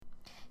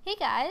Hey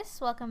guys,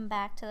 welcome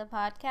back to the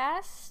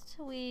podcast.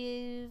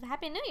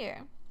 Happy New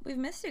Year. We've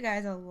missed you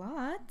guys a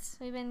lot.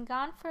 We've been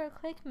gone for a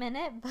quick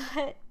minute,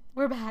 but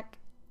we're back.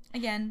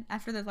 Again,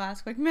 after the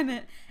last quick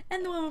minute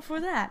and the one before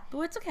that.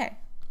 But it's okay.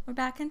 We're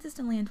back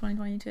consistently in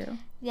 2022.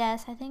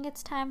 Yes, I think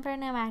it's time for a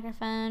new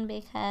microphone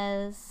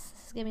because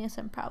it's giving us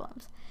some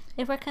problems.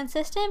 If we're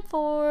consistent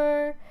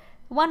for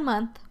 1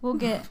 month, we'll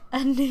get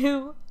a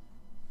new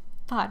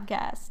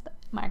podcast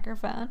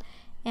microphone.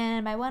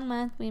 And by 1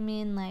 month, we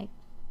mean like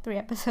 3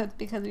 episodes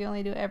because we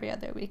only do every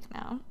other week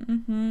now.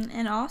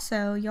 And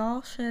also,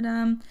 y'all should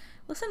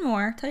listen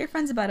more. Tell your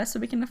friends about us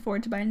so we can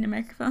afford to buy a new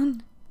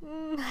microphone.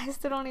 I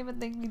still don't even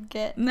think you'd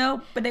get.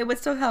 Nope, but it would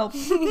still help.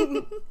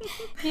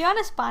 If you want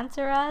to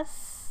sponsor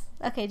us,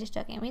 okay, just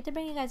joking. We have to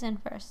bring you guys in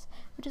first,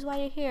 which is why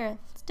you're here,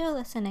 still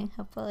listening,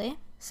 hopefully.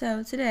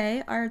 So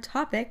today, our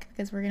topic,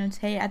 because we're going to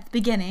say at the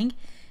beginning,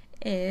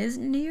 is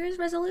New Year's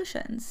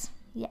resolutions.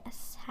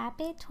 Yes,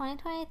 happy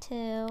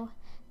 2022.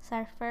 It's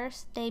our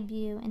first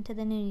debut into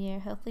the new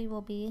year. Hopefully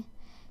we'll be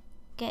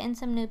getting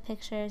some new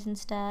pictures and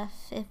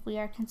stuff if we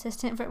are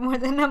consistent for more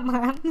than a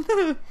month.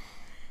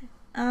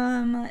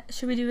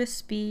 Should we do a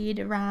speed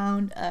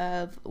round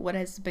of what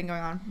has been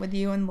going on with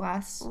you in the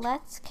last...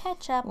 Let's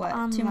catch up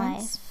on 2 life.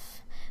 months?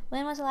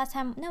 When was the last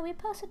time? No, we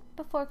posted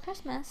before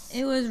Christmas.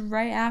 It was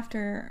right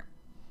after...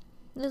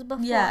 It was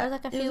before. Yeah, it was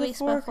like a few was weeks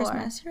before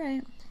Christmas. You're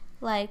right.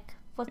 Like,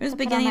 what It was to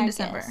put beginning on of our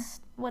December.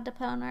 what to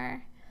put on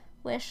our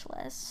wish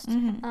list.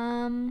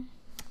 Mm-hmm.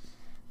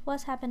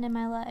 What's happened in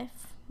my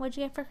life? What'd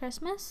you get for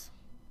Christmas?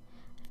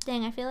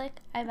 Dang, I feel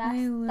like I've I asked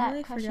literally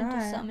that question to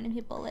forgot. so many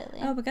people lately.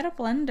 Oh, we got a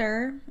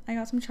blender. I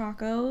got some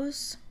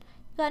chocos.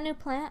 You got a new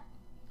plant?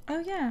 Oh,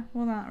 yeah.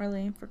 Well, not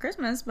really for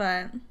Christmas,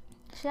 but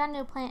She got a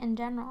new plant in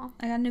general.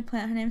 I got a new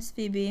plant. Her name's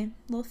Phoebe.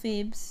 Little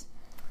Phoebes.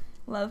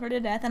 Love her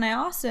to death. And I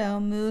also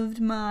moved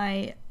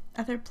my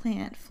other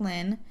plant,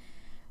 Flynn.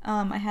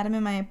 I had him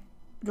in my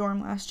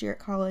dorm last year at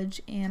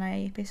college, and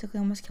I basically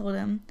almost killed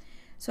him.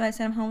 So I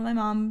sent him home with my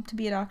mom to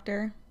be a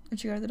doctor, and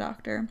she go to the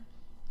doctor.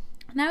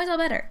 Now he's all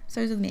better,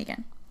 so he's with me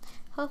again.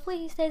 Hopefully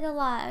he stays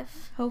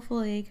alive.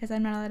 Hopefully, because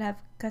I'm not allowed to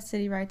have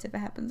custody rights if it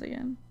happens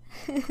again.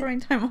 According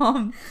to my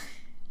mom.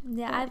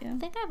 Yeah, But,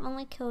 think I've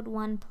only killed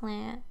one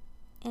plant,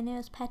 and it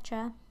was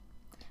Petra.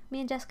 Me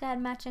and Jessica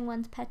had matching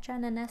ones, Petra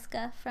and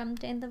Aneska from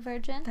Jane the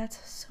Virgin.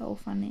 That's so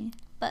funny.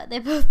 But they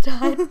both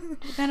died.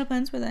 What kind of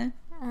plants were they?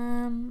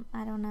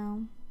 I don't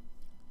know.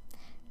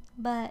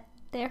 But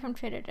they're from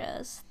Trader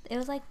Joe's. It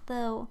was like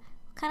kind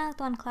of like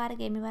the one Clara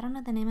gave me, but I don't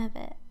know the name of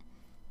it.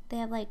 They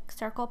have like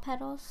circle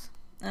petals,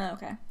 Oh,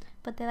 okay.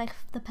 but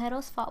the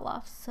petals fall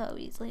off so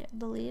easily,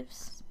 the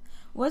leaves.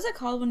 What is it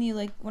called when you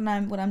when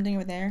I'm doing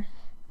over there?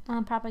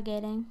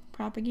 Propagating.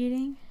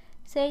 Propagating?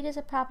 Sage is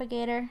a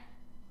propagator.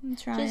 I'm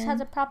trying. She just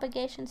has a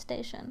propagation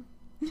station.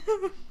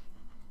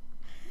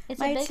 It's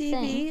my a big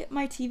thing.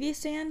 My TV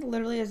stand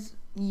literally is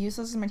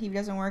useless because my TV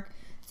doesn't work.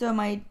 So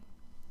my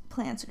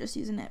plants are just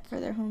using it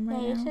for their home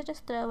right Yeah, you now. should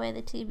just throw away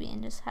the TV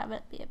and just have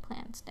it be a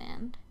plant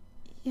stand.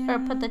 Yeah. Or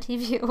put the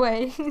TV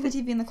away. the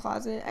TV in the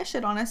closet. I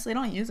should honestly. I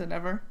don't use it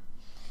ever.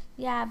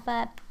 Yeah,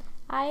 but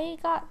I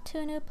got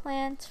 2 new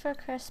plants for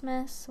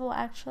Christmas. Well,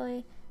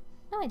 actually,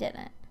 no, I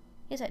didn't.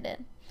 Yes, I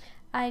did.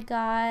 I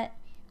got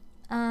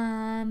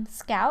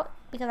Scout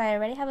because I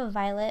already have a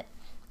violet,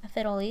 a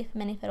fiddle leaf,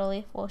 mini fiddle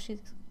leaf. Well, she's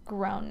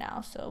grown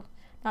now, so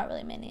not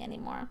really mini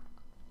anymore.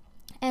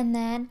 And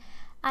then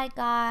I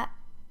got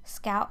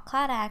Scout.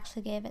 Clara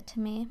actually gave it to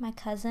me, my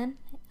cousin.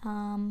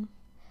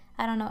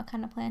 I don't know what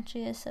kind of plant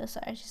she is, so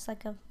sorry. She's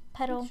like a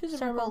petal She's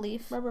circle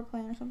leaf. Rubber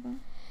plant or something.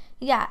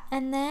 Yeah,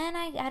 and then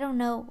I don't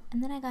know.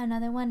 And then I got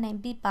another one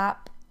named Beep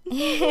Bop.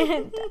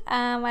 And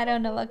I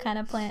don't know what kind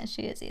of plant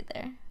she is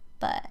either.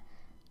 But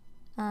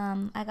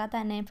I got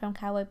that name from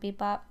Cowboy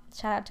Bebop.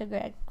 Shout out to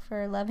Greg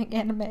for loving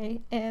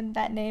anime, and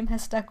that name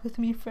has stuck with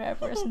me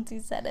forever since he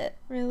said it.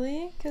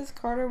 Really? Because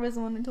Carter was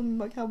the one who told me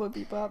about Cowboy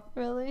Bebop.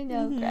 Really?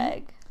 No,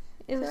 Greg.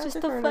 It was Shout out just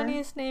to the Carter.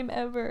 funniest name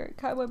ever,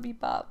 Cowboy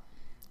Bebop.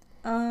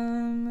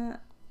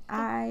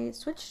 I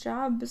switched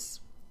jobs.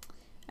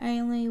 I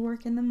only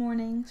work in the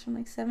mornings from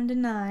like 7 to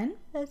 9.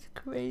 That's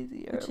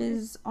crazy early. Which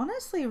is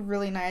honestly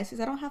really nice because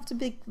I don't have to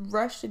be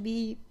rushed to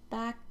be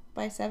back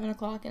by 7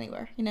 o'clock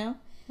anywhere, you know?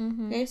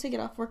 Mm-hmm. I used to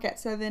get off work at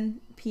 7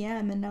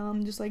 p.m. and now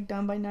I'm just like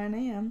done by 9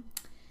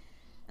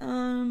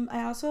 a.m.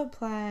 I also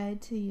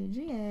applied to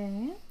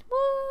UGA.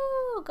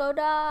 Woo! Go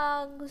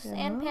Dogs! Go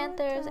And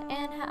Panthers Dogs.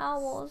 and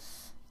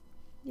Owls.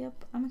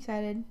 Yep, I'm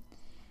excited.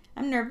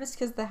 I'm nervous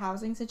because the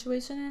housing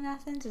situation in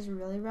Athens is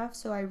really rough,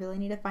 so I really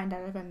need to find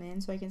out if I'm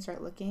in so I can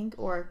start looking,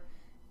 or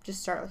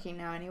just start looking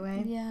now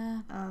anyway.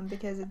 Yeah.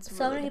 Because it's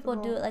So really many people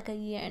do difficult. it like a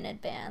year in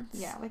advance.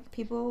 Yeah, like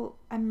people,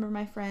 I remember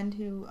my friend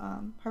who,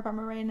 her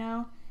apartment right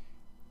now,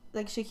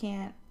 like she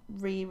can't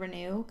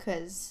renew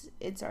because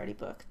it's already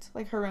booked.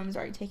 Like her room's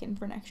already taken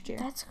for next year.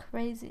 That's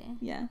crazy.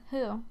 Yeah.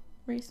 Who?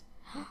 Reese.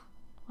 Wow.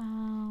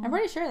 I'm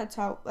pretty sure that's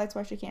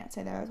why she can't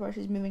say that. That's why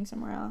she's moving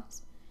somewhere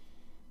else.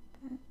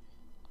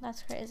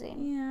 That's crazy.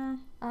 Yeah.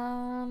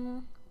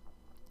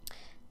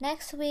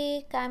 Next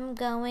week I'm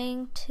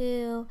going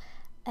to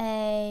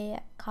a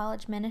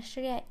college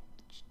ministry at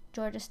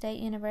Georgia State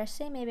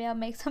University. Maybe I'll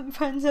make some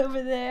friends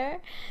over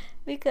there.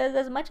 Because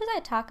as much as I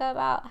talk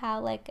about how,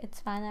 like, it's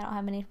fine that I don't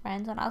have any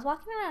friends, when I was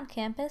walking around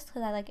campus,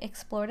 because I, like,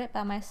 explored it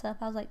by myself,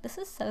 I was like, this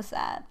is so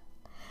sad.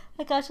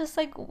 Like, I was just,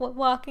 like,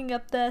 walking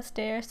up the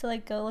stairs to,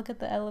 like, go look at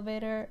the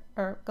elevator,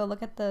 or go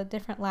look at the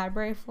different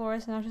library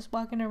floors, and I was just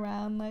walking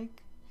around,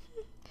 like,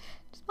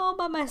 just all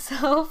by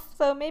myself.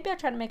 So maybe I'll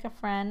try to make a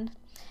friend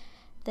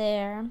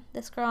there.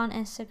 This girl on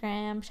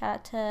Instagram, shout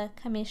out to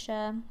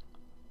Kamisha.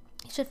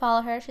 You should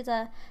follow her. She's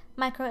a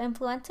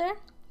micro-influencer.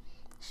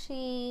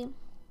 She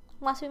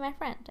wants to be my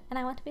friend, and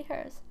I want to be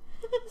hers.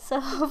 So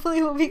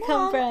hopefully we'll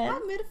become friends.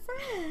 I made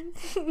a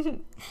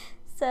friend.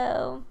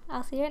 So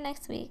I'll see her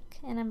next week,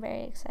 and I'm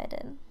very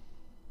excited.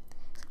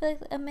 I feel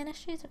like a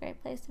ministry is a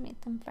great place to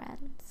meet some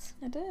friends.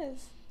 It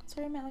is. That's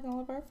where I met, like, all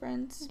of our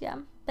friends. Yeah,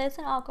 but it's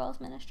an all-girls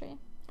ministry,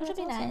 which would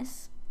be awesome.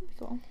 nice. That'd be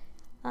cool.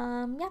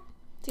 Yeah.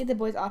 See the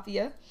boys off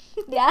you.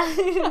 Yeah.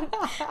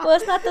 Well,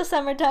 it's not the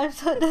summertime,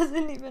 so it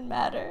doesn't even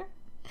matter.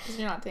 Because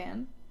you're not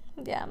tan.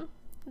 Yeah.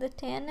 The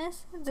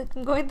tanness is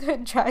I'm going through a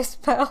dry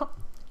spell.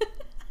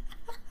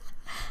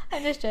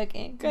 I'm just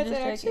joking. Guys, I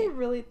actually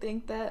really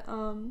think that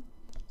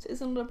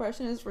seasonal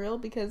depression is real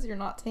because you're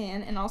not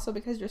tan, and also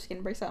because your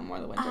skin breaks out more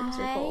in the winter because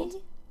you're cold.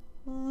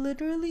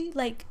 Literally,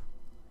 like,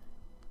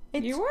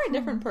 You were a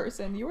different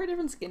person. You were a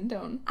different skin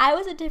tone. I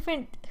was a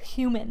different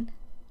human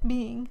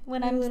being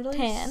when I'm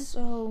tan.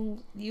 So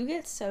you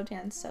get so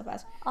tan so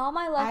fast. All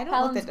my life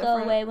problems go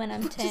away when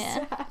I'm Which is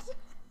tan. sad.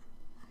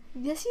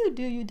 Yes, you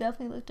do. You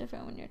definitely look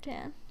different when you're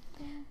tan.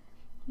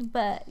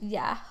 But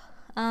yeah,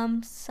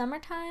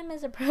 summertime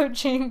is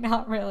approaching.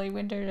 Not really.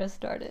 Winter just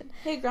started.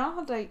 Hey,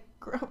 Groundhog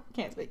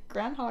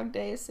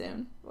Day is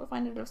soon. We'll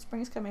find out if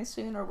spring's coming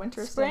soon or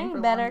winter's staying for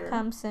Spring better longer.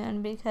 come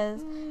soon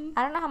because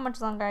I don't know how much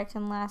longer I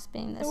can last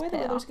being this The way the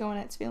pale. weather's going,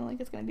 it's feeling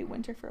like it's going to be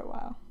winter for a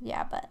while.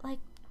 Yeah, but like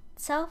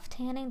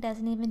self-tanning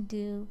doesn't even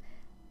do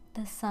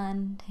the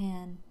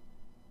tan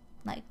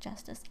like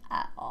justice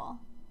at all.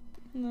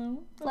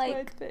 No, that's Like, why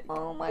it's big.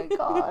 oh my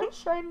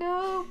gosh, I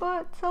know,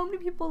 but so many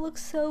people look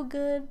so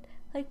good.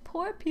 Like,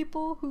 poor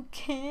people who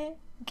can't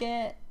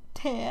get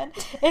tan.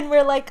 And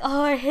we're like,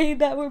 oh, I hate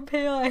that we're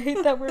pale. I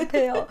hate that we're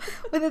pale.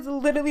 When it's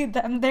literally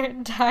them their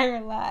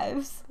entire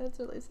lives. That's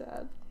really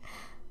sad.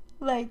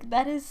 Like,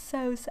 that is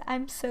so sad.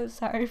 I'm so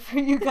sorry for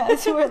you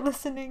guys who are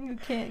listening who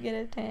can't get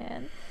a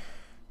tan.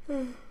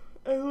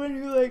 Everyone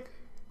who, like,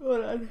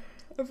 hold on.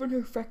 Everyone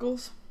who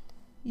freckles.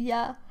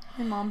 Yeah.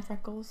 My mom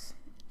freckles.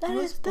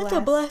 That's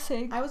a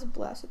blessing. I was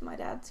blessed with my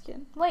dad's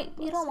skin. Wait,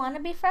 you don't want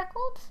to be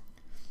freckled?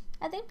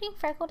 I think being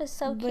freckled is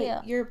so But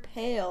cute. you're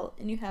pale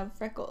and you have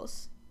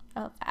freckles.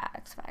 Oh,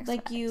 facts.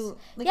 Like facts. you.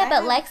 Like Yeah, I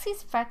but have-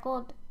 Lexi's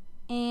freckled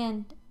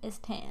and is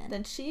tan.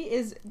 Then she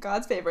is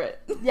God's favorite.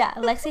 Yeah,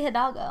 Lexi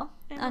Hidalgo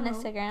I on know.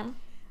 Instagram.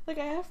 Like,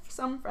 I have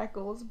some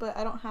freckles, but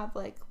I don't have,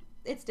 like,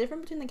 it's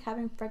different between, like,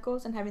 having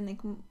freckles and having, like,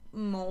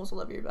 moles all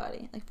over your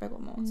body. Like,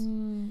 freckle moles.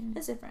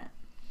 It's different.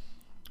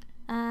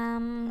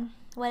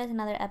 What is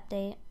another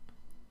update?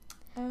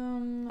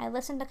 I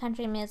listen to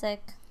country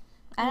music.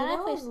 I don't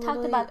know if we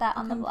talked about that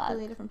on the blog. A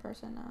completely different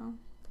person now. Can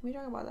we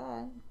talk about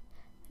that?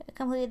 A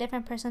completely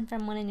different person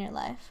from when in your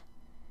life.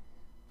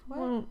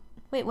 What?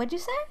 Wait, what'd you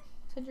say?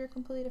 I said you're a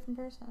completely different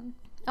person.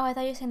 Oh, I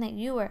thought you were saying that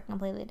you were a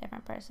completely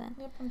different person.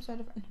 Yep, I'm so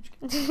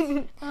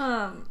different.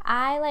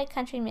 I like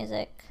country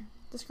music.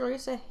 This girl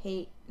used to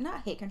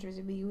not hate country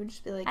music, but you would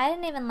just be like, I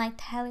didn't even like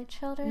Tyler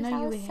Childers. No,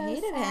 I you was so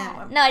hated sad.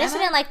 him. No, I just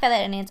Emma- didn't like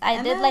Feathered Indians.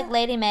 I did Emma- like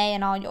Lady May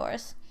and All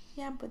Yours.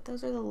 yeah, but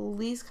those are the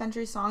least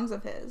country songs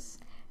of his.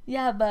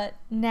 Yeah, but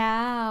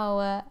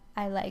now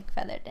I like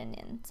Feathered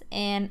Indians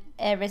and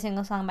every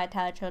single song by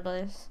Tyler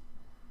Childers.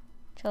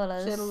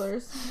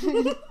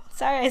 Chittlers.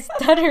 Sorry, I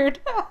stuttered.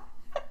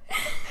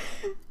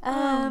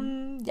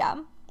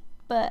 Yeah,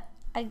 but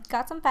I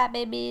got some Fat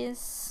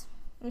Babies.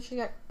 And she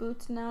got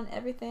boots now and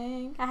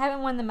everything. I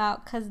haven't worn them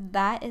out because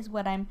that is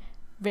what I'm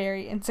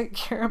very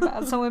insecure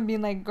about. Someone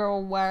being like,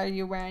 girl, why are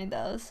you wearing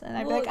those? And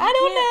I'd be like, I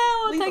don't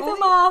know, I'll take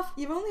them off.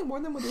 You've only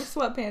worn them with your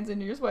sweatpants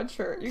and your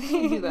sweatshirt. You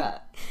can't do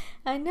that.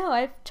 I know,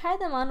 I've tried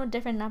them on with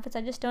different outfits.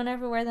 I just don't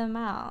ever wear them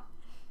out.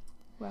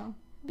 Well.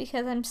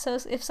 Because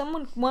if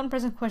one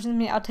person questions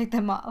me, I'll take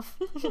them off.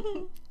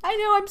 I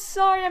know, I'm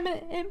sorry, I'm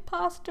an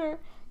imposter.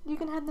 You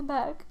can have them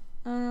back.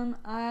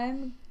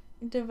 I'm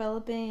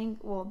developing,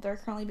 they're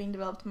currently being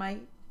developed, my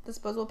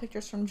disposable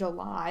pictures from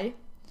July.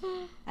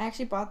 I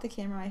actually bought the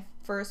camera my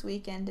first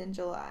weekend in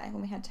July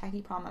when we had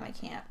tacky prom at my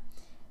camp.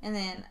 And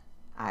then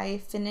I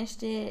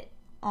finished it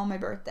on my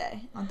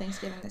birthday on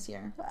Thanksgiving this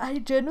year. I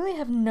generally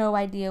have no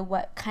idea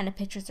what kind of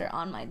pictures are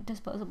on my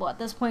disposable at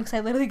this point because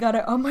I literally got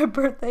it on my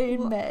birthday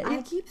in May.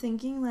 I keep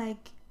thinking I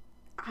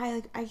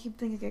keep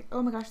thinking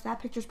oh my gosh, that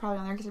picture's probably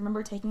on there because I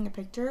remember taking a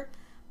picture,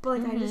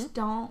 but I just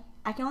don't.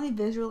 I can only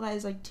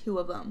visualize 2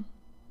 of them,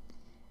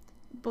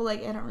 but I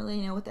don't really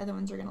know what the other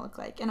ones are gonna look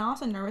like. And I'm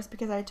also nervous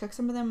because I took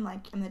some of them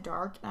in the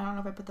dark and I don't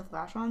know if I put the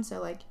flash on,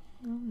 so oh,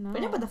 no. if I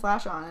didn't put the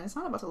flash on, it's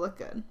not about to look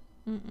good.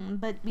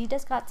 But we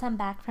just got some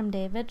back from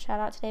David. Shout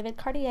out to David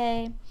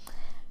Cartier.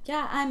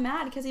 Yeah, I'm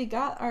mad because he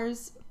got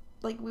ours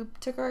like, we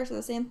took ours to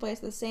the same place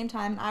at the same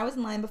time, and I was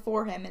in line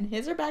before him, and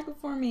his are back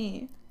before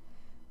me.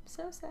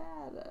 So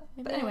sad.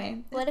 But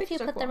anyway. What if you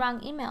put the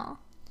wrong email?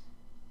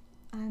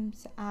 I'm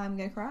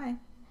gonna cry.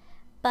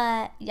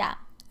 But, yeah.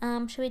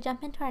 Should we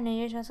jump into our New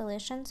Year's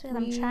resolutions? Because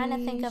I'm trying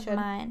to think of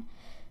mine.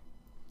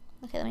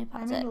 Okay, let me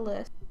pause it. I'm on the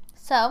list.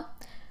 So,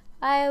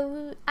 I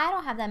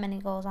don't have that many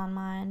goals on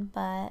mine,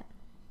 but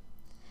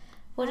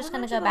we're just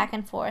going to go back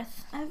and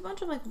forth. I have a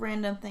bunch of, like,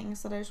 random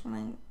things that I just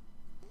want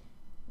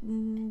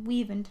to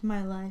weave into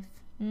my life.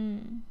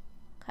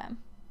 Okay.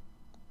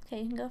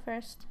 Okay, you can go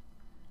first.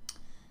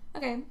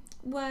 Okay.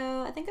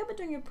 Well, I think I've been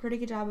doing a pretty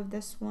good job of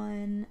this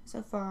one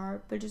so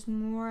far, but just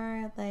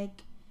more,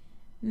 like,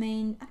 I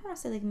don't want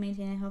to say, like,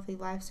 maintain a healthy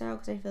lifestyle,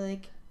 because I feel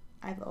like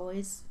I've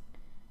always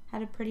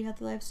had a pretty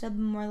healthy lifestyle, but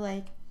more,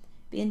 like,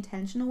 be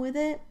intentional with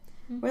it.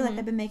 Where, like,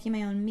 I've been making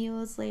my own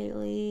meals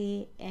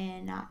lately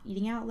and not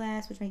eating out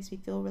less, which makes me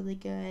feel really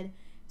good.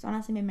 It's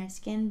honestly made my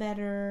skin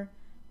better.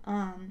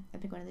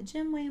 I've been going to the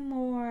gym way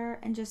more,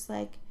 and just,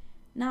 like,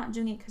 not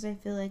doing it because I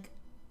feel like,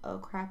 oh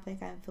crap,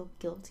 like, I feel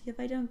guilty if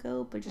I don't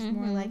go, but just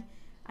more like,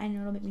 I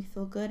know it'll make me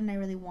feel good and I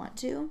really want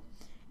to.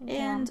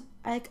 Yeah. And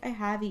I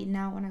have eaten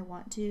out when I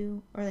want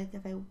to, or, like,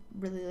 if I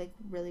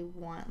really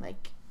want,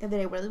 like, if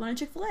I really want a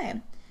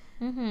Chick-fil-A.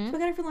 So I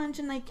got it for lunch,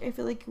 and, like, I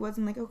feel like it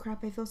wasn't like, oh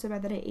crap, I feel so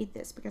bad that I ate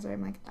this, because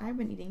I'm like, I've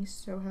been eating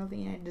so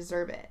healthy and I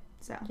deserve it.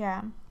 So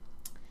yeah,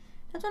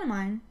 that's one of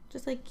mine.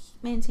 Just, like,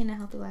 maintain a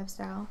healthy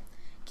lifestyle,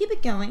 keep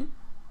it going.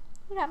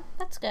 Yeah,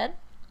 that's good.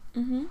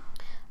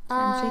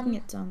 I'm shaking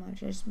it so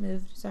much. I just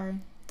moved. Sorry.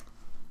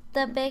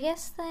 The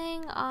biggest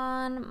thing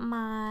on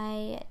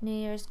my New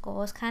Year's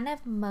goal is kind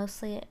of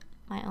mostly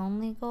my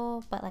only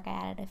goal, but, like, I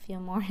added a few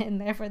more in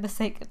there for the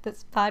sake of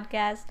this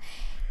podcast,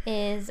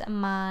 is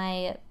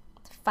my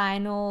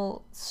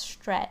final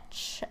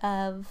stretch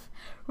of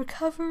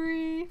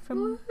recovery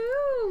from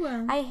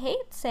Woohoo! I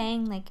hate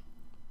saying, like,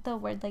 the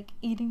word, like,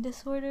 eating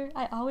disorder.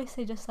 I always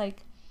say just,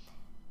 like,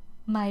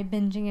 my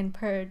binging and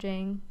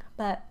purging,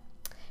 but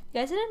if you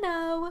guys didn't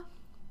know,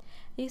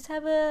 I used to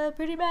have a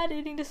pretty bad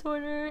eating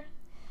disorder.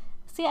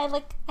 See,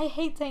 I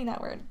hate saying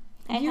that word.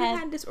 You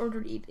had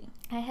disordered eating.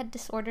 I had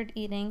disordered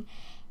eating,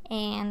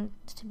 and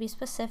to be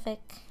specific,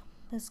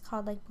 it's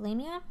called, like,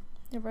 bulimia,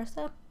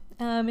 reversa.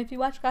 If you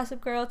watch Gossip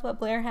Girl, it's what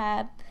Blair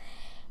had.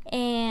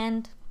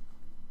 And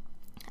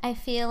I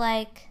feel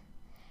like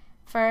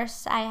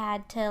first I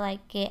had to,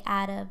 like, get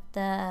out of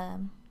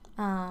the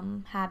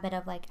habit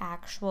of, like,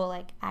 actual,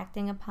 like,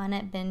 acting upon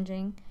it,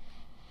 binging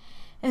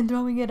and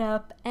throwing it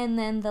up. And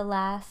then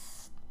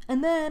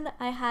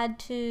I had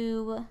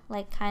to,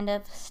 like, kind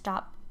of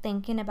stop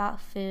thinking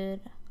about food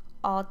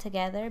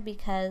altogether,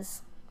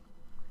 because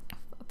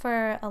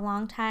for a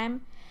long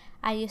time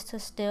I used to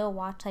still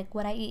watch, like,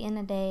 what I eat in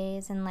a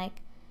day, and,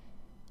 like,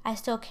 I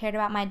still cared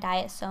about my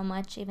diet so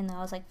much, even though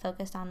I was, like,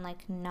 focused on,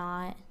 like,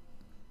 not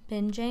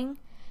binging.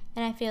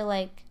 And I feel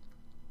like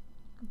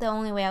the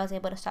only way I was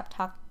able to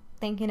stop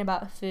thinking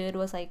about food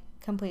was, like,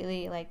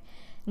 completely, like,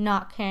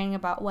 not caring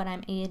about what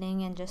I'm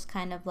eating, and just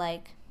kind of,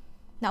 like,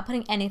 not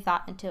putting any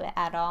thought into it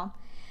at all.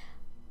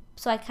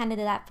 So I kind of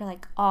did that for,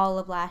 like, all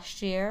of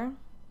last year.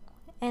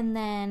 And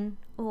then,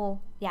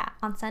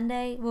 on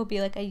Sunday will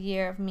be, like, a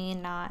year of me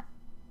not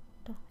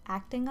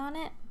acting on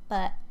it,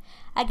 but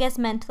I guess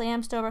mentally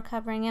I'm still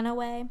recovering in a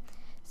way.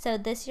 So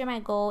this year my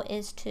goal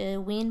is to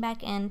wean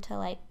back into,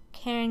 like,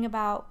 caring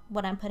about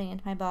what I'm putting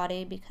into my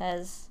body,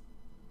 because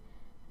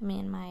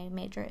my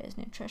major is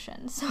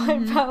nutrition, so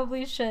I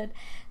probably should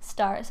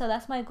start. So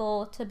that's my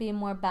goal, to be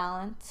more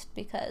balanced,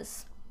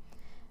 because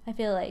I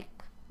feel like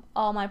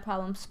all my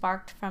problems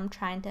sparked from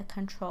trying to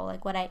control,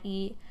 like, what I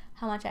eat,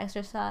 how much I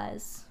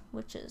exercise,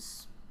 which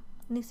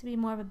needs to be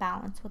more of a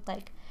balance with,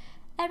 like,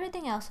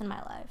 everything else in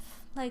my life.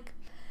 Like,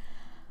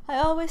 I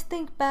always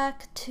think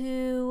back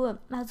to,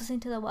 I was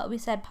listening to the What We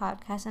Said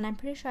podcast, and I'm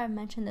pretty sure I've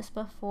mentioned this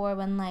before,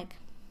 when, like,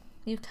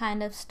 you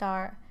kind of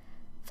start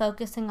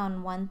focusing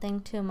on one thing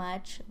too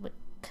much, which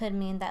could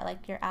mean that,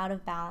 like, you're out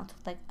of balance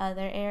with, like,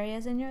 other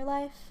areas in your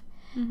life.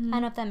 I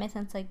don't know if that makes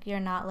sense. Like, you're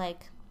not,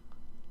 like,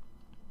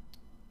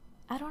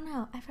 I don't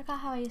know, I forgot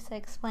how I used to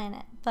explain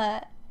it,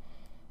 but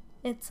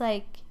it's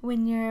like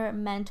when your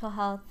mental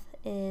health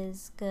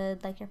is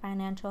good, like your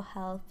financial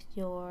health,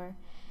 your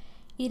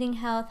eating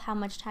health, how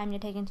much time you're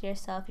taking to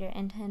yourself, your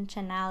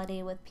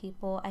intentionality with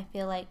people. I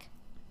feel like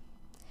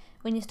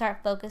when you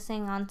start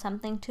focusing on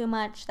something too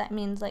much, that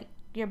means, like,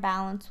 your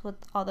balance with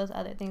all those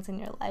other things in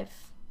your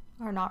life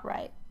are not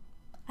right.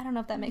 I don't know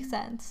if that makes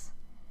sense.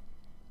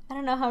 I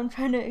don't know how I'm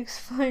trying to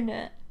explain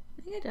it.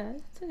 I think it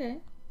does. It's okay.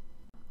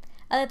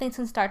 Other things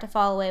can start to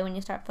fall away when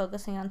you start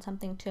focusing on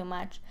something too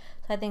much.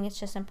 So I think it's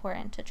just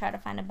important to try to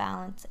find a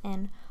balance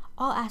in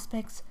all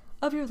aspects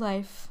of your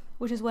life,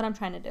 which is what I'm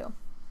trying to do.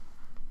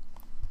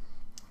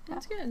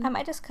 That's good. I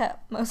might just cut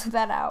most of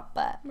that out,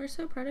 but we're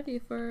so proud of you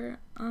for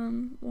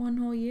 1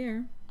 whole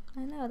year.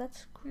 I know,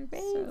 that's crazy.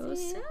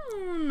 It's so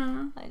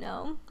soon. I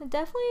know. It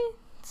definitely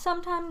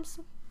sometimes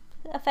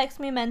affects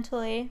me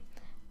mentally,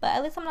 but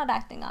at least I'm not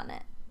acting on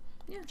it.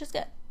 Yeah. Which is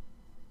good.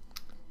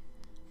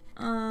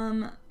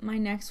 My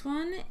next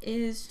one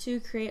is to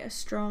create a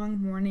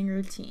strong morning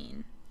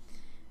routine.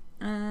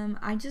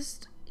 I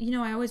just,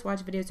 I always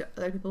watch videos of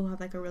other people who have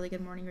like a really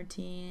good morning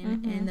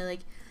routine, and they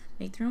like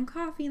make their own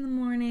coffee in the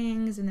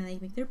mornings, and then they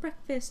make their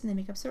breakfast, and they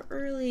make up so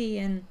early.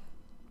 And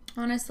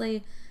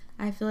honestly,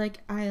 I feel like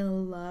I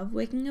love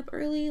waking up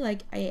early.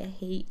 Like, I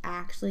hate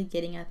actually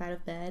getting up out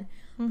of bed,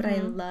 but I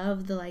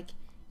love the, like,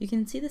 you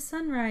can see the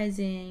sun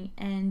rising,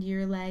 and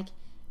you're like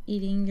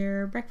eating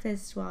your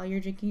breakfast while you're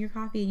drinking your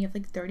coffee, and you have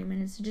like 30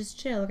 minutes to just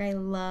chill. Like, I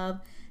love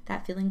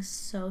that feeling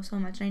so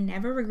much. I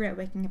never regret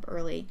waking up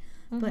early,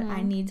 but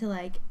I need to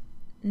like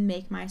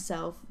make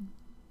myself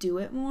do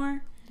it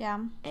more.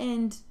 Yeah.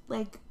 And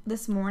like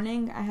this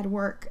morning I had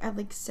work at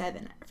like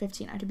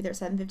 7:15. I had to be there at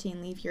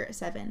 7:15, leave here at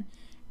 7.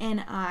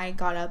 And I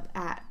got up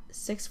at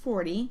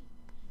 6:40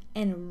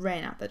 and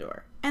ran out the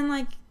door. And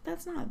like,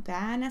 that's not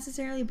bad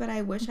necessarily, but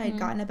I wish I had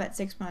gotten up at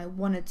 6 when I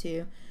wanted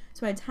to.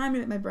 So I had time to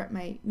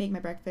make my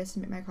breakfast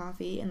and make my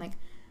coffee and like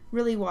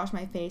really wash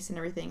my face and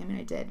everything. I mean,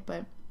 I did,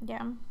 but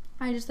yeah,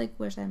 I just like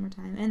wish I had more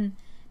time. And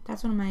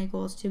that's one of my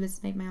goals too, is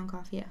to make my own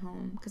coffee at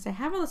home, because I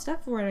have all the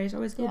stuff for it. I just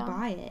always go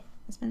buy it.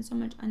 I spend so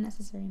much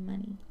unnecessary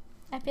money.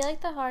 I feel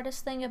like the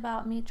hardest thing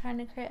about me trying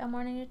to create a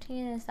morning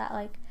routine is that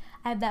like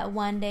I have that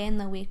one day in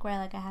the week where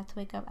like I have to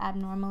wake up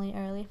abnormally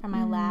early for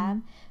my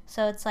lab.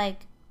 So it's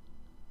like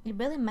it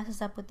really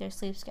messes up with your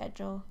sleep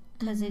schedule,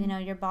 because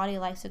your body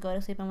likes to go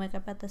to sleep and wake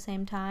up at the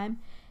same time.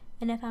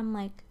 And if I'm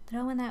like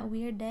throwing that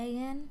weird day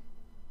in,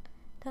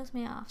 it throws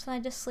me off. So I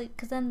just sleep,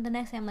 because then the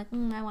next day I'm like,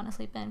 I want to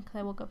sleep in because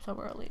I woke up so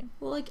early.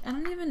 Well, like, I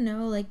don't even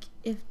know like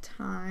if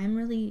time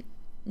really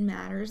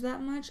matters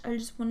that much. I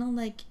just want to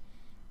like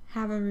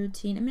have a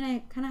routine. I mean,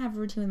 I kind of have a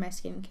routine with my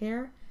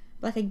skincare.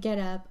 Like, I get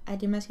up, I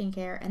do my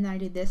skincare, and then I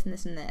do this and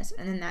this and this,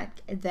 and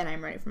then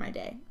I'm ready for my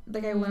day.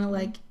 Like, I want to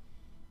like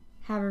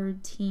have a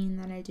routine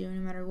that I do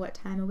no matter what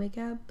time I wake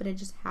up, but it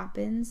just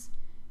happens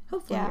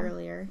hopefully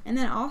earlier. And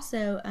then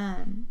also,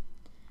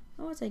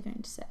 what was I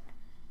going to say?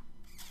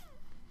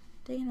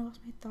 Dang, I lost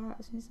my thought. I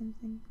was saying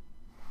something.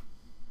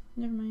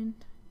 Never mind.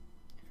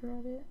 I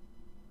forgot it.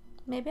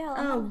 Maybe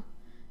I'll.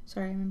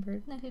 Sorry, I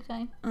remembered. No, keep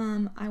going.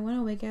 I want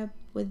to wake up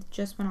with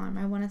just one alarm.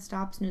 I want to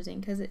stop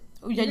snoozing, because it...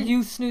 Oh, yeah,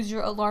 you snooze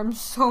your alarm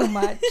so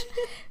much.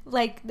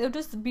 Like, there'll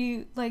just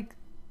be, like,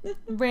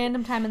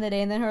 random time in the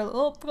day, and then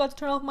forgot to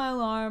turn off my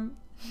alarm.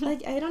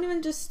 Like, I don't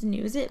even just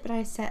snooze it, but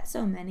I set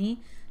so many.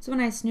 So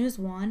when I snooze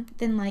one,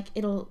 then, like,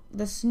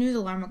 the snooze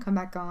alarm will come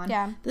back on.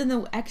 Yeah. Then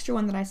the extra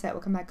one that I set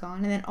will come back on.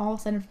 And then all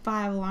of a sudden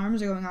 5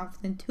 alarms are going off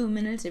within 2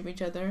 minutes of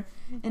each other.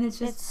 And it's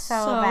just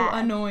so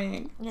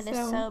annoying. It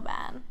is so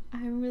bad.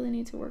 I really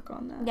need to work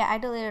on that. Yeah, I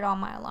deleted all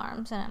my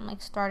alarms, and I'm,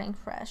 like, starting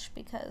fresh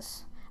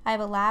because I have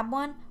a lab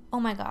one.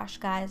 Oh, my gosh,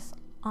 guys.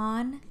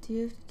 Can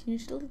you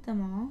just delete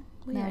them all?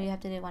 No, you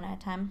have to do one at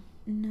a time.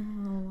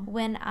 No.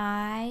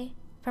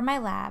 For my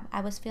lab,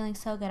 I was feeling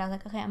so good. I was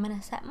like, okay, I'm going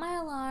to set my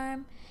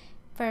alarm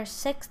for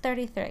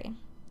 6:33,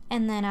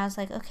 and then I was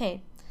like,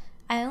 okay,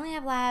 I only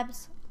have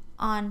labs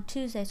on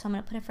Tuesday, so I'm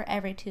gonna put it for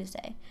every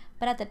Tuesday.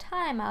 But at the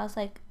time, I was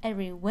like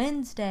every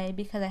Wednesday,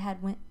 because I had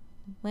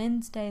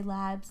Wednesday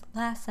labs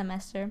last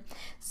semester,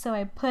 so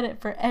I put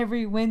it for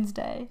every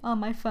Wednesday on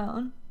my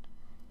phone.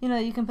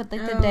 You can put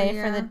like the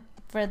day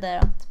for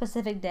the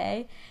specific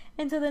day,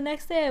 and so the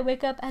next day I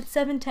wake up at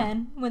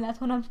 7:10 when that's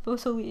when I'm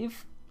supposed to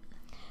leave.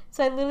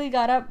 So I literally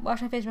got up,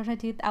 washed my face, brushed my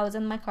teeth. I was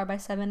in my car by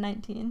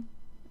 7:19.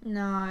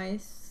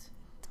 Nice.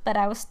 But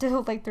I was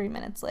still like 3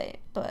 minutes late,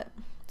 but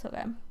it's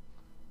okay.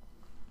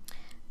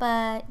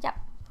 But yeah,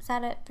 is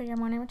that it for your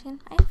morning routine?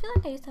 I feel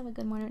like I used to have a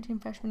good morning routine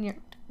freshman year.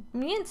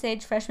 Me and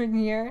Sage freshman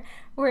year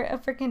were a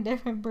freaking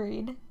different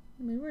breed.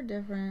 We were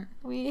different.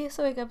 I used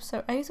to wake up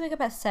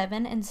at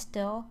 7, and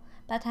still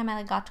by the time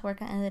I got to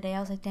work at the end of the day, I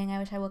was like, dang, I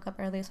wish I woke up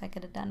early so I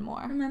could have done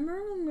more.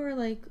 Remember when we were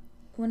like,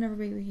 whenever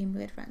we became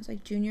good friends,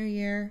 like junior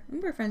year? We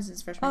were friends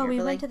since freshman year. Oh,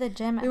 we went to the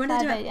gym at 5 a.m. We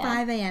went to the gym at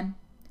 5 a.m.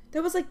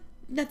 There was like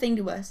nothing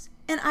to us.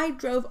 And I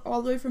drove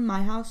all the way from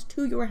my house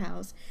to your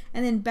house,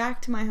 and then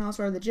back to my house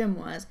where the gym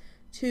was,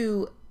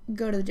 to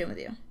go to the gym with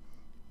you.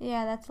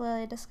 Yeah, that's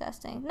literally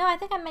disgusting. No, I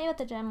think I met you at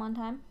the gym one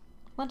time.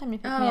 One time you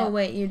picked me up. Oh,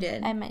 wait, you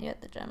did. I met you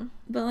at the gym.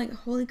 But, like,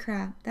 holy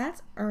crap,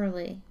 that's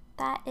early.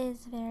 That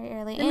is very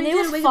early. And it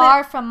was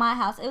far from my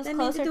house. It was closer to yours. That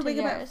means you had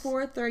to wake up at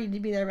 4:30 to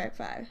be there by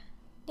 5.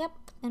 Yep,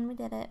 and we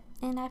did it.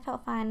 And I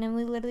felt fine. And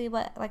we literally,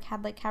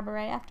 had,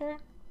 cabaret after?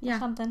 Yeah. Or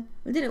something.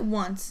 We did it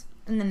once,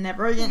 and then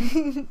never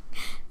again.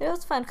 It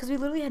was fun, because we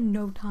literally had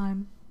no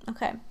time.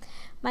 Okay.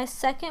 My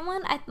second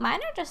one, mine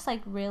are just,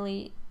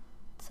 really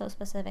so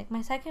specific.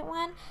 My second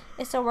one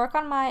is to work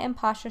on my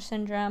imposter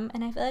syndrome,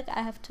 and I feel like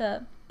I have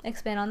to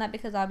expand on that,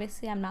 because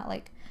obviously I'm not,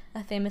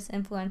 a famous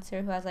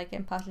influencer who has,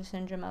 imposter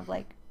syndrome of,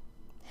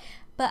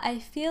 but I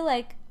feel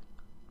like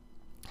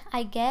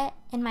I get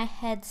in my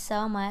head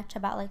so much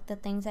about, the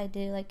things I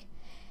do,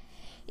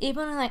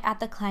 even when, at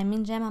the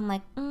climbing gym, I'm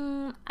like,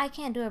 I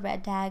can't do a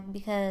red tag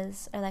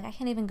because, or, I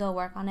can't even go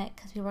work on it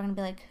because people are going to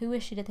be like, who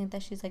is she to think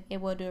that she's,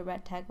 able to do a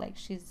red tag?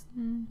 She's,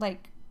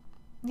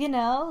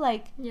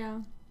 Yeah.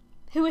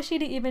 Who is she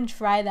to even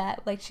try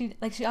that? Like she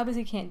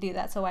obviously can't do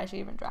that, so why is she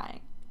even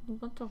trying?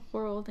 What's a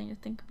horrible thing to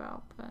think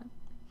about, but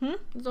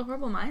It's a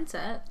horrible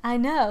mindset. I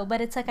know,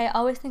 but it's like I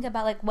always think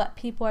about like what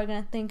people are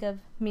gonna think of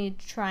me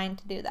trying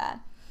to do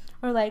that.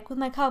 Or like with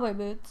my cowboy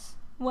boots.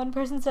 One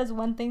person says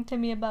one thing to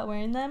me about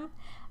wearing them.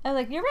 I'm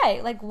like, you're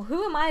right. Like,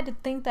 who am I to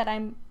think that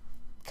I'm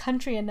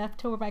country enough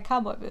to wear my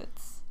cowboy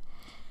boots?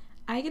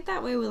 I get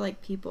that way with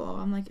like people.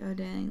 I'm like, oh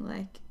dang,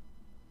 like,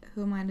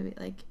 who am I to be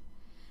like?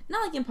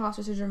 Not like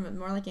imposter syndrome, but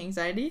more like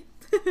anxiety.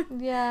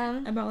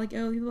 Yeah. About like,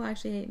 oh, people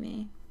actually hate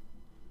me.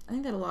 I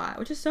think that a lot,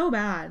 which is so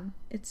bad.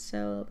 It's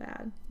so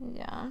bad.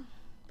 Yeah.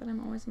 But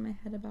I'm always in my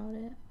head about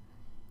it.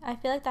 I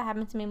feel like that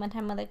happened to me one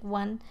time with like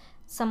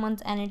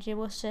someone's energy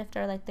will shift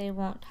or like they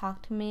won't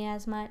talk to me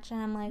as much, and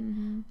I'm like,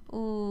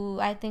 ooh,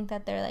 I think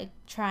that they're like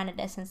trying to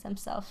distance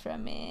themselves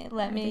from me.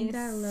 Let me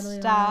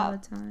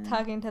stop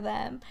talking to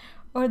them.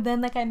 Or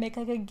then like I make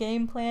like a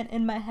game plan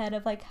in my head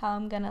of like how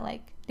I'm gonna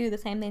like do the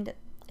same thing.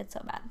 It's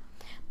so bad.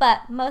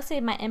 But mostly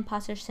my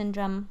imposter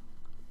syndrome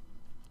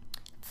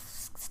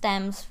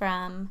stems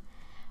from,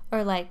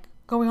 or like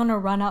going on a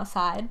run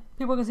outside.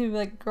 People are gonna see me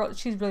like, girl,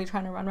 she's really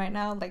trying to run right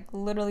now. Like,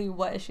 literally,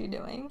 what is she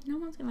doing? No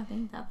one's gonna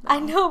think that, though. I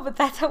know, but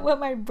that's not what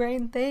my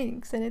brain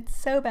thinks, and it's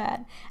so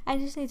bad. I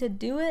just need to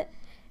do it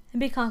and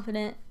be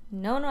confident.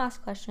 No one will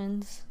ask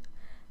questions.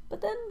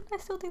 But then I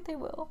still think they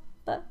will.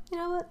 But you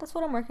know what? That's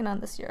what I'm working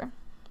on this year.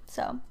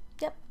 So,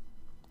 yep.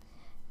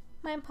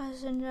 My imposter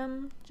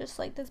syndrome, just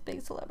like this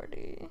big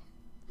celebrity.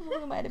 Who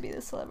am I to be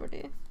this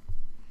celebrity?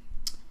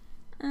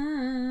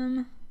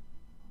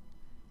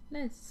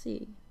 Let's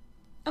see.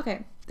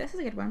 Okay, this is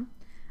a good one.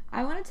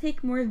 I want to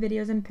take more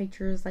videos and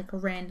pictures, like,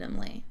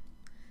 randomly.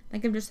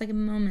 Like, of just, like,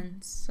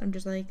 moments. Of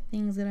just, like,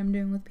 things that I'm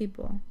doing with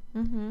people.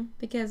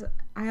 Because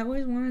I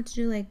always wanted to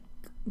do, like,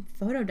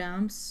 photo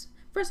dumps.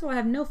 First of all, I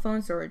have no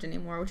phone storage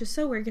anymore, which is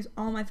so weird because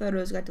all my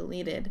photos got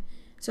deleted.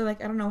 So,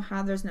 like, I don't know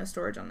how there's no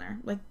storage on there.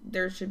 Like,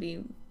 there should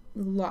be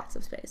lots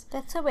of space.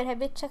 That's so weird.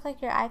 Have you checked,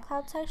 like, your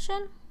iCloud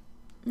section?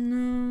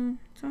 No,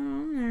 it's not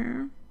on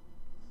there.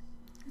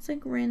 It's,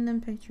 like,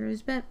 random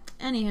pictures. But,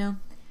 anywho,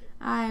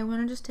 I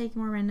want to just take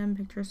more random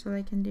pictures so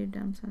I can do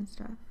dumps and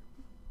stuff.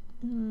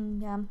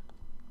 Yeah.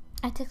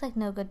 I take, like,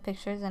 no good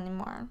pictures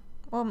anymore.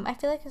 Well, I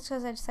feel like it's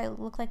because I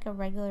look like a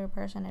regular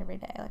person every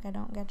day. Like, I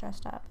don't get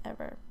dressed up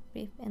ever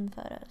in the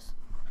photos.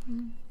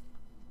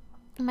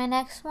 My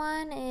next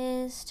one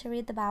is to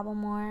read the Bible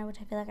more,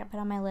 which I feel like I put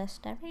on my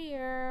list every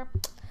year.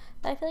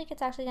 But I feel like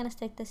it's actually going to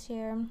stick this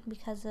year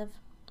because of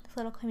this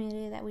little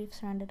community that we've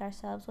surrounded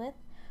ourselves with.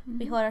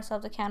 We hold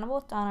ourselves accountable.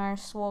 It's on our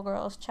Swole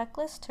Girls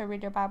checklist to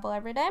read your Bible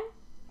every day.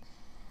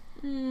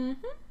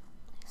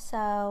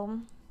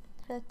 So,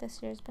 I feel like this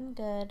year's been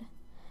good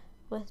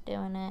with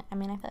doing it. I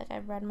mean, I feel like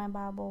I've read my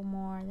Bible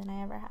more than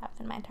I ever have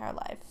in my entire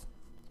life.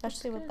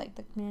 Especially with, like,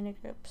 the community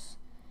groups.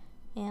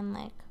 And,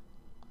 like,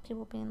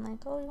 people being like,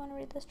 oh, you want to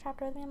read this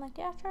chapter with me? I'm like,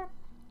 yeah, sure.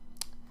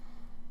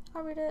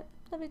 I'll read it.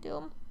 No big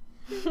deal.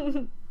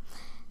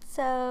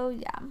 So,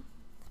 yeah.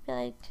 I feel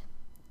like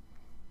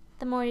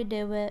the more you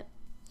do it,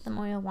 the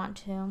more you'll want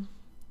to.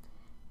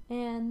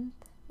 And,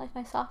 like,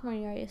 my sophomore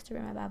year, I used to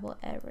read my Bible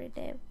every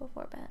day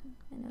before bed.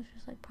 And it was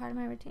just, like, part of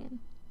my routine.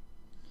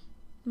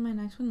 My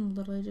next one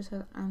literally just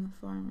says, I'm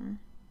a farmer.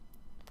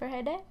 For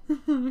Hey Day?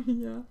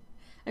 Yeah.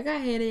 I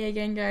got Hey Day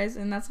again, guys,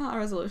 and that's not a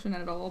resolution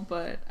at all,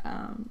 but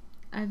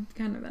I've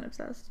kind of been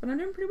obsessed. But I'm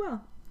doing pretty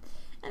well.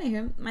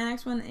 Anywho, my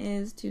next one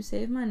is to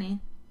save money.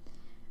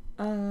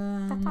 That's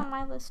on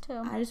my list,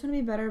 too. I just want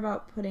to be better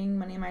about putting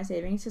money in my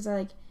savings,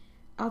 because,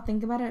 I'll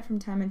think about it from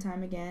time and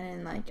time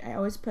again, and, I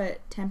always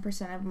put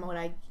 10% of what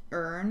I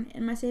earn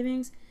in my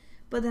savings,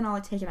 but then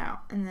I'll, take it out,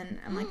 and then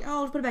I'm like, oh,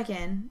 I'll just put it back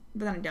in,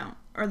 but then I don't,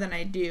 or then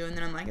I do, and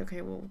then I'm like,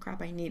 okay, well,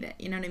 crap, I need it,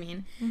 you know what I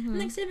mean?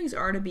 And, savings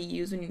are to be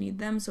used when you need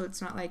them, so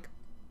it's not,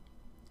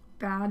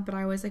 bad, but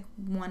I always,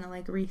 want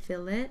to,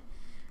 refill it,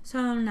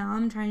 so now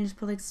I'm trying to just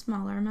put,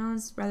 smaller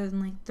amounts, rather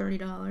than,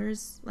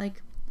 $30, I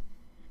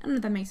don't know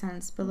if that makes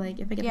sense, but,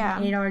 if I get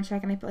an $80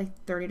 check and I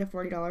put, $30 to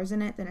 $40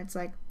 in it, then it's,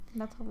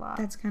 that's a lot.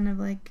 That's kind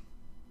of, a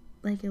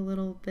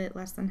little bit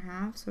less than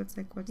half, so it's,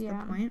 what's the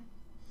point?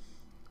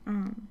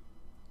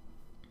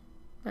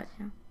 But,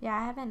 yeah. Yeah,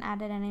 I haven't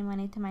added any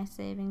money to my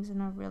savings in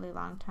a really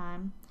long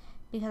time,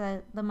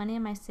 because the money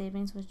in my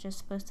savings was just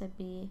supposed to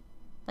be,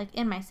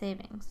 in my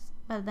savings,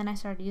 but then I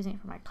started using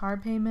it for my car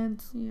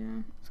payments.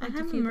 Yeah. So I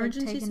have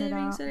emergency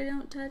savings that I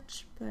don't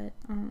touch, but,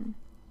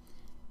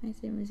 my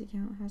savings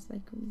account has,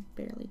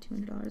 barely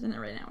 $200 in it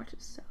right now, which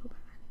is so bad.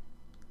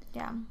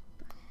 Yeah.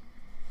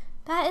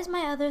 That is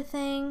my other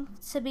thing,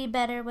 to be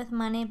better with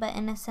money, but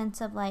in a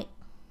sense of,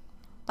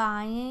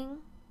 buying,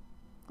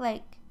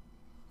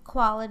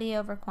 quality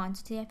over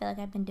quantity. I feel like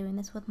I've been doing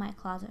this with my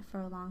closet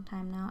for a long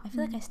time now. I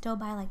feel like I still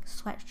buy,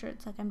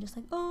 sweatshirts. I'm just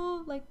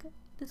oh,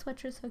 this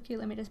sweatshirt's so cute,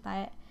 let me just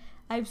buy it.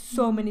 I have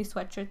so many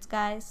sweatshirts,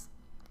 guys.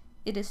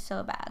 It is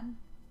so bad.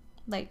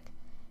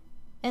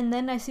 And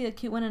then I see a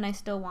cute one and I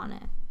still want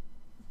it.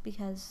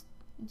 Because,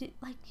 you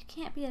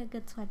can't be a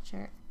good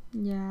sweatshirt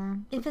Yeah.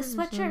 If a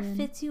sweatshirt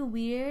fits you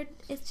weird,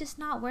 it's just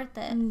not worth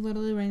it. I'm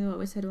literally wearing the What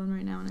We Said one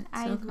right now, and it's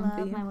so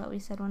comfy. I love my What We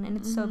Said one, and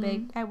it's so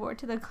big. I wore it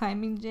to the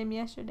climbing gym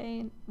yesterday,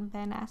 and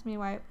Ben asked me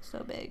why it was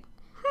so big.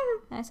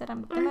 And I said,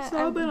 I'm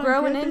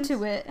growing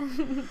into it.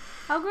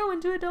 I'll grow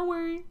into it, don't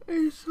worry.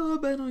 I saw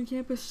Ben on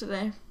campus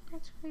today.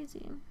 That's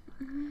crazy.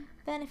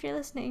 Ben, if you're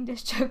listening,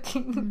 just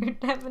joking. You're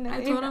definitely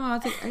I told him, I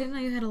was like, I didn't know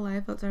you had a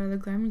life outside of the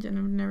climbing gym.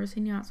 I've never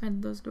seen you outside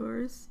of those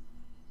doors.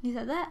 You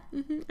said that?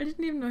 I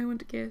didn't even know he went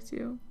to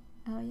KSU.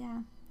 Oh, yeah.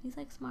 He's,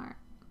 like, smart.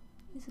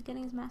 He's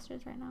getting his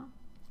master's right now.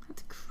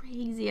 That's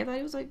crazy. I thought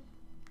he was, like...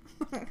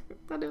 I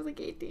thought he was, like,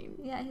 18.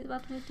 Yeah, he's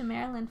about to move to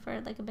Maryland for,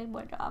 like, a big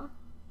boy job.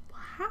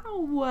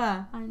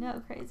 Wow. I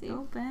know, crazy.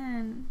 Go,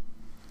 Ben.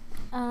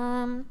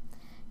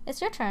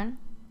 It's your turn.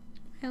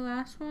 My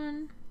last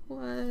one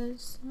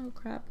was... Oh,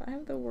 crap. I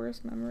have the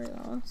worst memory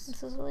loss.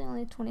 This is really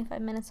only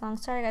 25 minutes long.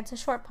 Sorry, guys. It's a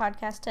short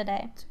podcast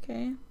today. It's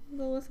okay.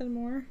 We'll listen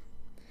more.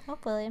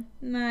 Hopefully.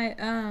 My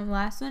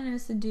last one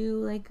is to do,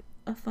 like,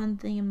 a fun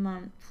thing a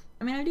month.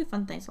 I mean, I do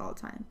fun things all the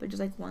time, but just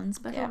like one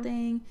special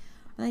thing,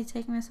 or like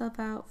taking myself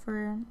out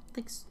for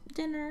like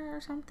dinner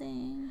or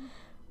something.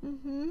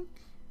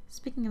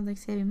 Speaking of like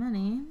saving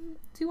money,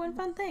 do one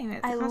fun thing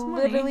that costs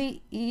money. I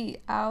literally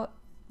eat out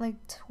like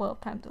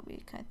 12 times a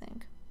week, I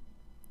think,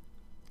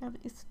 at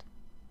least.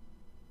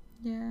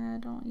 Yeah, I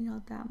don't eat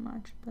out that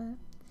much, but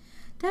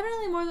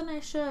definitely more than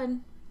I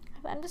should.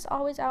 I'm just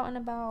always out and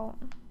about.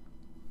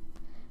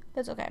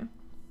 That's okay.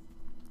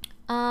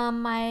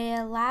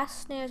 My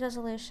last New Year's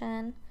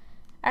resolution,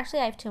 actually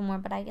I have 2 more,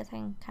 but I guess I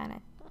can kind of,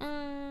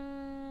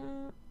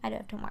 I do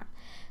have 2 more.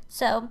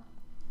 So,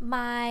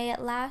 my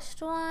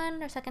last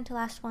one, or second to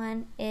last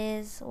one,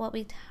 is what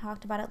we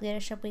talked about at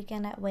Leadership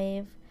Weekend at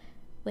WAVE,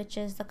 which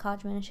is the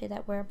college ministry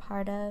that we're a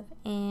part of,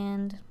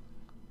 and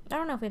I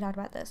don't know if we talked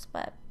about this,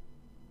 but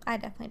I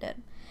definitely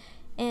did.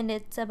 And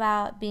it's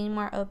about being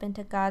more open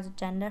to God's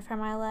agenda for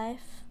my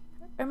life,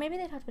 or maybe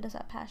they talked about this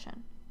at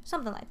Passion,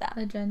 something like that.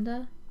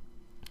 Agenda?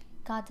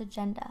 God's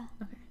agenda.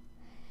 Okay.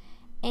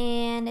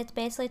 And it's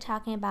basically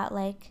talking about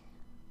like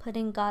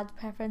putting God's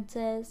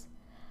preferences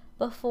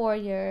before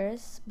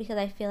yours, because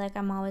I feel like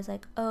I'm always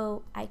like,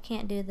 oh, I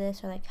can't do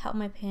this, or like help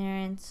my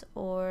parents,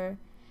 or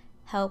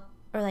help,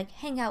 or like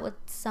hang out with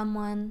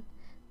someone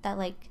that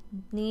like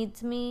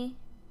needs me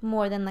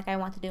more than like I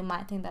want to do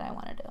my thing that I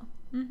want to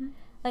do.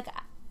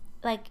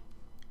 Like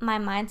my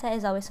mindset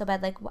is always so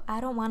bad, like I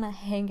don't want to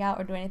hang out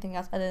or do anything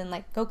else other than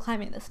like go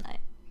climbing this night.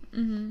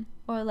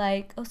 Or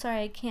like, oh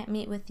sorry, I can't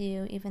meet with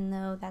you, even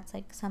though that's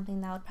like something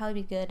that would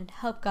probably be good and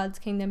help God's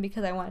kingdom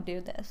because I want to do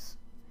this.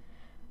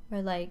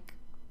 Or like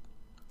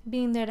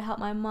being there to help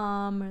my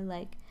mom, or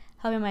like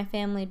helping my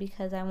family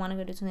because I want to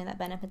go do something that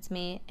benefits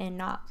me and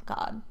not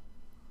God,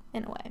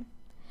 in a way.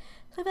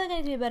 So I feel like I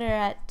need to be better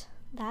at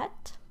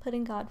that,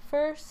 putting God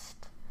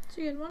first. It's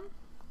a good one.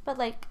 But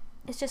like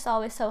it's just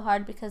always so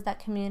hard because that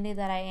community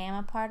that I am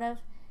a part of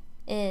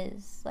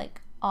is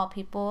like all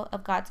people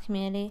of God's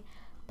community,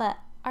 but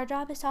our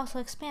job is to also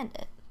expand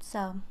it.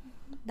 So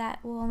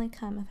that will only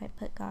come if I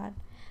put God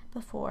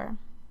before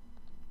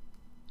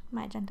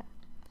my agenda.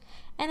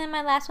 And then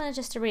my last one is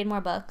just to read more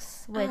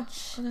books,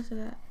 which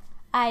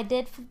I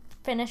did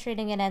finish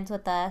reading It Ends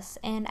With Us,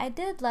 and I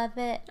did love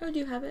it. Oh, do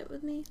you have it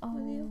with me? Oh,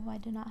 with you? I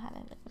do not have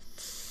it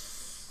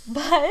with me.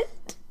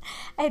 But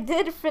I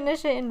did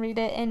finish it and read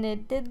it, and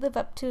it did live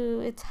up to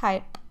its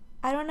hype.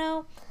 I don't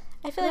know.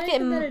 I feel like it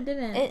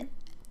didn't.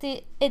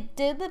 It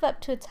did live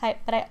up to its hype,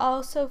 but I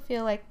also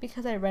feel like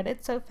because I read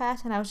it so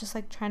fast and I was just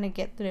like trying to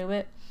get through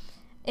it,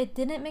 it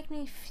didn't make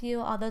me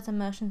feel all those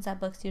emotions that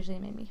books usually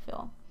make me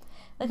feel.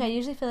 Like I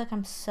usually feel like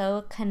I'm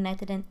so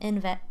connected and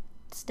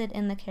invested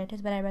in the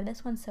characters, but I read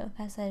this one so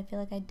fast that I feel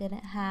like I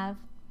didn't have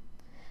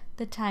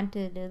the time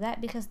to do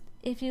that, because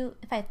if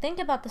I think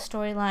about the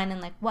storyline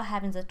and like what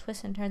happens, the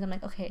twists and turns, I'm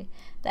like, okay,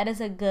 that is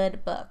a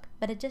good book,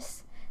 but it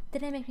just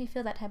didn't make me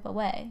feel that type of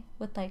way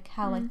with like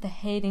how like the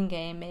hating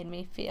game made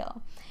me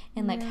feel,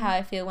 and like how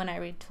I feel when I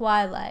read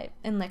Twilight,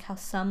 and like how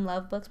some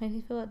love books make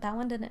me feel. That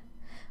one didn't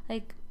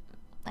like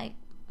I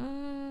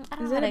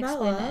don't know how to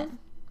explain it.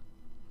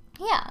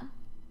 Yeah,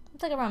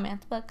 it's like a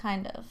romance book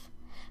kind of,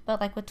 but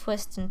like with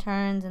twists and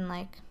turns, and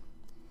like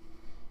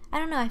I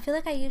don't know, I feel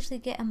like I usually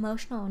get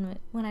emotional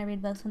when I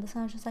read books, and this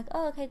one was just like,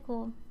 oh okay,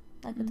 cool,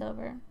 like it's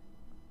over.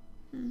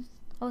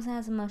 I wasn't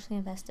as emotionally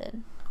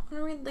invested. I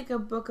want to read like a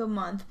book a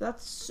month, but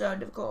that's so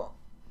difficult.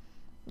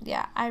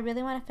 Yeah, I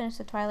really want to finish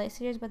the Twilight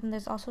series, but then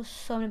there's also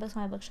so many books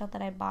on my bookshelf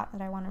that I bought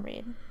that I want to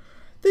read.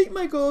 I think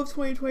my goal of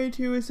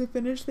 2022 is to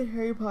finish the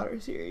Harry Potter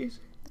series.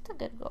 That's a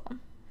good goal.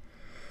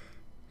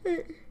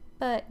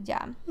 But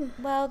yeah,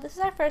 well, this is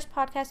our first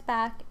podcast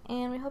back,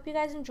 and we hope you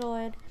guys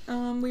enjoyed.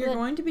 We are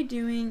going to be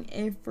doing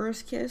a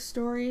first kiss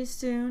story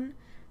soon,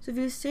 so if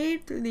you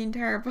stayed through the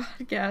entire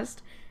podcast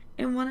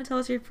and want to tell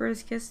us your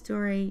first kiss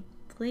story,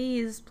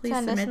 please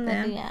send submit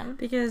them. DM.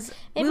 Because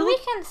maybe we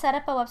can set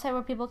up a website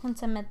where people can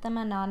submit them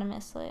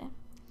anonymously.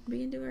 We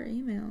can do our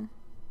email.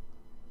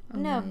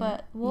 No,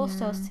 but we'll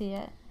still see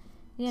it.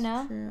 You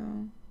know?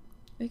 True.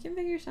 We can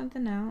figure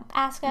something out.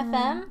 Ask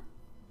FM.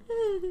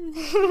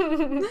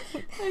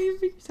 How you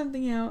figure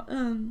something out?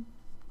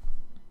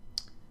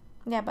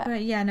 Yeah,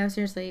 but yeah, no,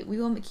 seriously, we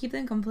will keep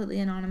them completely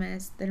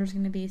anonymous. They're just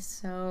gonna be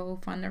so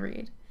fun to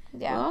read.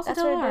 Yeah, we'll that's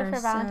what we do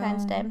for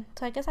Valentine's Day.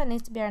 So I guess that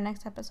needs to be our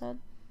next episode.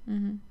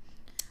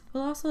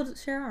 We'll also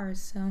share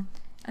ours. So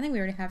I think we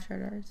already have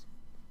shared ours.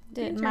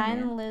 Dude,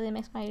 mine literally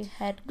makes my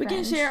head cringe. We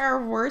can share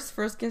our worst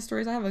first kiss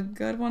stories. I have a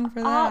good one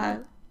for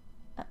that.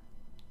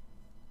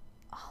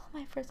 All of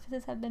my first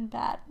kisses have been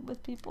bad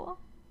with people.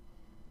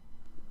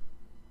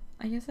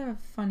 I guess I have a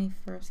funny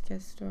first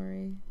kiss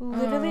story.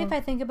 Literally, if I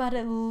think about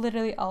it,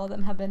 literally all of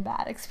them have been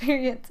bad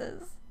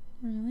experiences.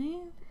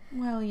 Really?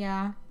 Well,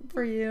 yeah.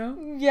 For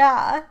you.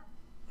 Yeah.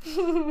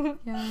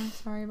 Yeah,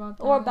 sorry about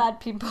that. Or bad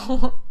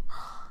people.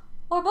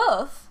 Or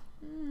both.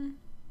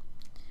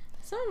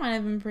 Some of mine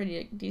have been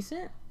pretty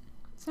decent.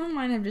 Some of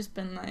mine have just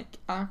been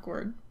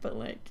awkward, but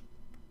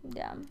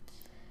yeah.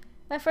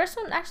 My first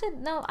one, actually,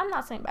 no, I'm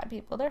not saying bad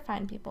people. They're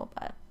fine people,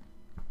 but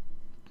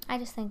I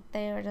just think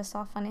they were just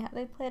all funny how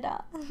they played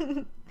out.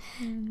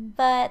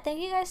 But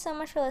thank you guys so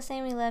much for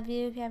listening. We love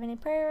you. If you have any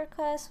prayer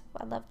requests,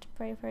 I'd love to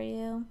pray for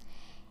you.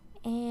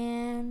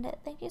 And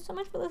thank you so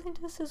much for listening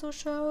to the Sizzle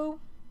Show.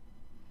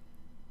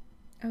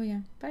 Oh yeah.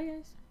 Bye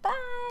guys.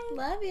 Bye.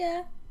 Love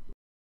ya.